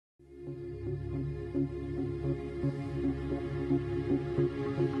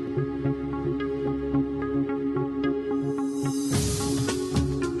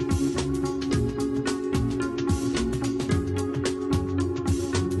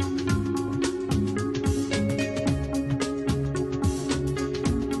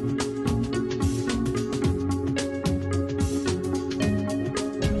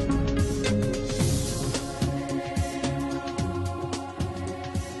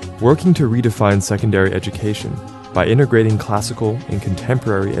working to redefine secondary education by integrating classical and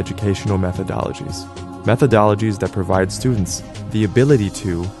contemporary educational methodologies that provide students the ability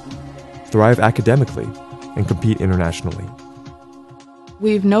to thrive academically and compete internationally.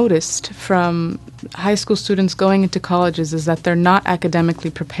 We've noticed from high school students going into colleges is that they're not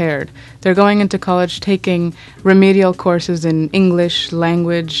academically prepared. They're going into college taking remedial courses in English,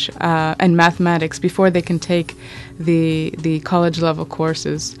 language, and mathematics before they can take the college level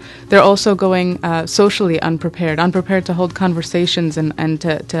courses. They're also going socially unprepared to hold conversations and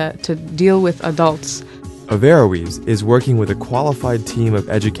to deal with adults. Averroes is working with a qualified team of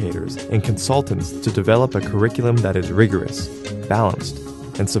educators and consultants to develop a curriculum that is rigorous, balanced,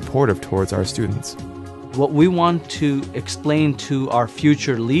 and supportive towards our students. What we want to explain to our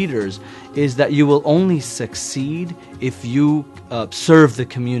future leaders is that you will only succeed if you serve the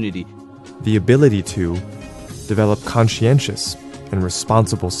community. The ability to develop conscientious and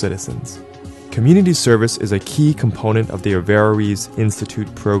responsible citizens. Community service is a key component of the Averroes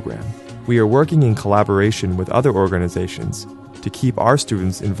Institute program. We are working in collaboration with other organizations to keep our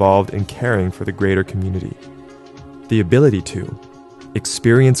students involved in caring for the greater community. The ability to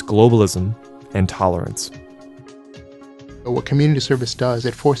experience globalism and tolerance. What community service does,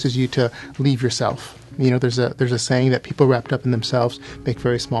 it forces you to leave yourself. You know, there's a saying that people wrapped up in themselves make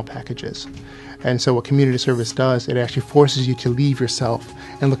very small packages. And so what community service does, it actually forces you to leave yourself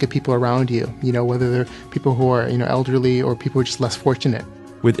and look at people around you, you know, whether they're people who are, elderly or people who are just less fortunate.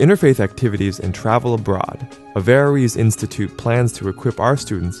 With interfaith activities and travel abroad, Averroes Institute plans to equip our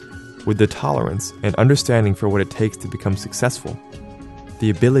students with the tolerance and understanding for what it takes to become successful,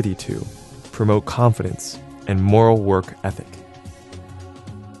 the ability to promote confidence and moral work ethic.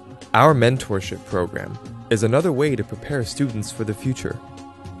 Our mentorship program is another way to prepare students for the future,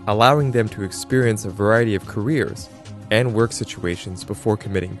 allowing them to experience a variety of careers and work situations before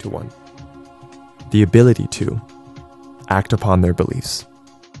committing to one. The ability to act upon their beliefs.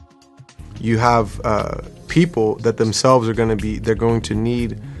 You have people that themselves they're going to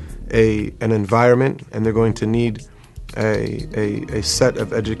need an environment, and they're going to need a set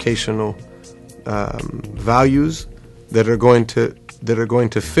of educational values that are going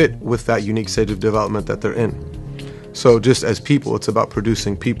to fit with that unique stage of development that they're in. So just as people, it's about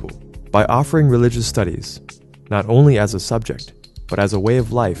producing people. By offering religious studies, not only as a subject, but as a way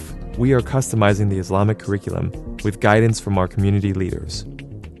of life, we are customizing the Islamic curriculum with guidance from our community leaders.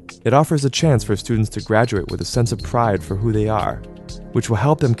 It offers a chance for students to graduate with a sense of pride for who they are, which will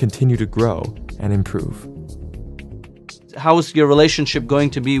help them continue to grow and improve. How is your relationship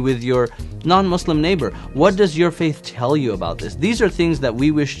going to be with your non-Muslim neighbor? What does your faith tell you about this? These are things that we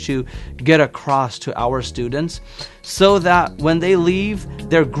wish to get across to our students so that when they leave,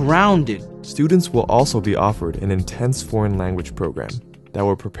 they're grounded. Students will also be offered an intense foreign language program that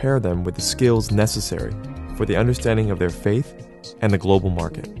will prepare them with the skills necessary for the understanding of their faith and the global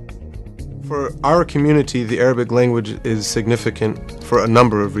market. For our community, the Arabic language is significant for a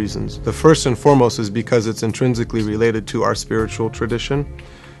number of reasons. The first and foremost is because it's intrinsically related to our spiritual tradition,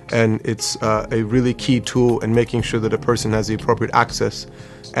 and it's a really key tool in making sure that a person has the appropriate access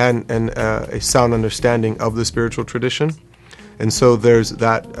and a sound understanding of the spiritual tradition. And so there's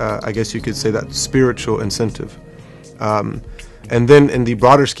that, I guess you could say, that spiritual incentive. And then in the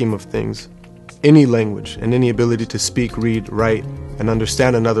broader scheme of things, any language and any ability to speak, read, write, and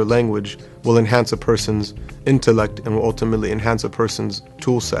understand another language will enhance a person's intellect and will ultimately enhance a person's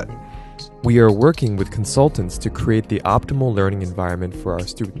tool set. We are working with consultants to create the optimal learning environment for our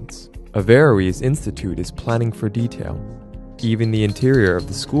students. Averroes Institute is planning for detail. Even the interior of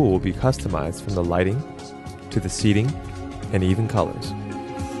the school will be customized from the lighting to the seating and even colors.